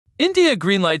India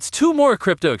greenlights 2 more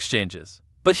crypto exchanges.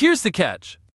 But here's the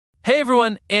catch. Hey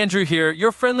everyone, Andrew here,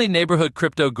 your friendly neighborhood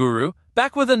crypto guru,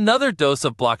 back with another dose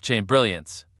of blockchain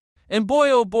brilliance. And boy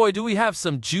oh boy do we have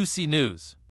some juicy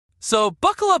news. So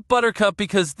buckle up Buttercup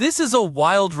because this is a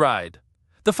wild ride.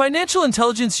 The Financial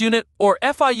Intelligence Unit, or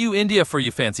FIU India for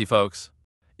you fancy folks,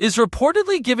 is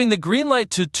reportedly giving the green light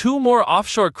to 2 more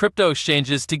offshore crypto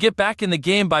exchanges to get back in the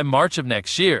game by March of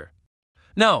next year.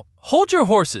 Now, hold your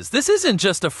horses, this isn't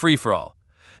just a free-for-all.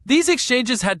 These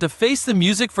exchanges had to face the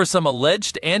music for some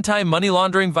alleged anti-money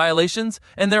laundering violations,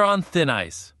 and they're on thin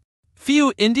ice.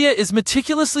 FIU India is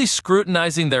meticulously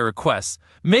scrutinizing their requests,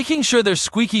 making sure they're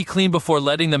squeaky clean before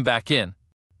letting them back in.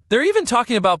 They're even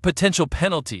talking about potential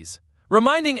penalties,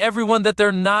 reminding everyone that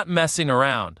they're not messing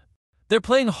around. They're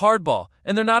playing hardball,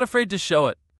 and they're not afraid to show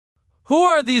it. Who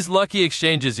are these lucky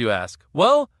exchanges, you ask?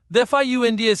 Well, the FIU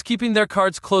India is keeping their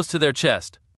cards close to their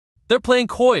chest. They're playing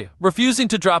coy, refusing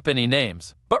to drop any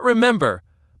names. But remember,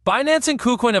 Binance and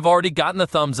KuCoin have already gotten the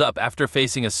thumbs up after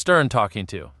facing a stern talking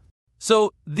to.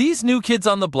 So, these new kids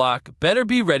on the block better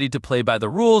be ready to play by the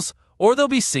rules, or they'll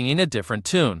be singing a different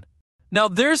tune. Now,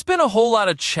 there's been a whole lot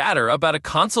of chatter about a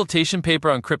consultation paper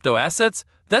on crypto assets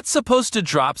that's supposed to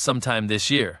drop sometime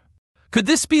this year. Could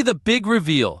this be the big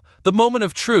reveal, the moment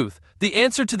of truth, the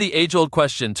answer to the age-old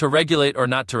question to regulate or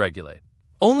not to regulate?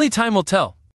 Only time will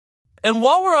tell. And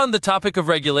while we're on the topic of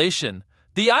regulation,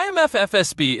 the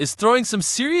IMF-FSB is throwing some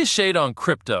serious shade on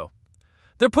crypto.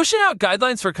 They're pushing out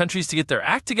guidelines for countries to get their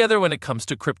act together when it comes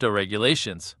to crypto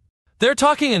regulations. They're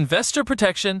talking investor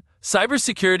protection,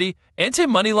 cybersecurity,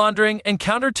 anti-money laundering, and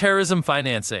counter-terrorism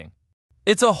financing.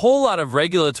 It's a whole lot of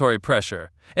regulatory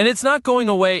pressure, and it's not going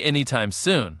away anytime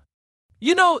soon.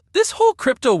 You know, this whole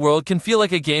crypto world can feel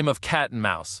like a game of cat and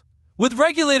mouse, with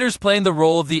regulators playing the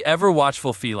role of the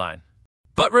ever-watchful feline.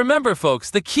 But remember folks,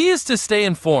 the key is to stay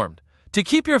informed, to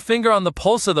keep your finger on the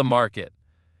pulse of the market.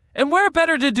 And where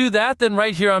better to do that than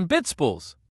right here on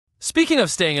BitsPuls? Speaking of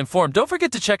staying informed, don't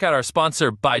forget to check out our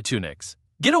sponsor, BitTunix.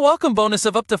 Get a welcome bonus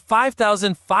of up to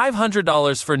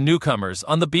 $5,500 for newcomers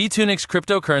on the BitTunix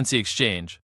cryptocurrency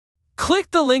exchange. Click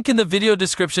the link in the video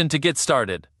description to get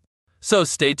started. So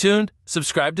stay tuned,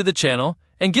 subscribe to the channel,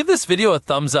 and give this video a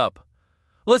thumbs up.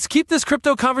 Let's keep this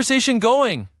crypto conversation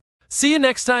going. See you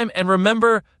next time, and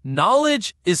remember,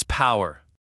 knowledge is power.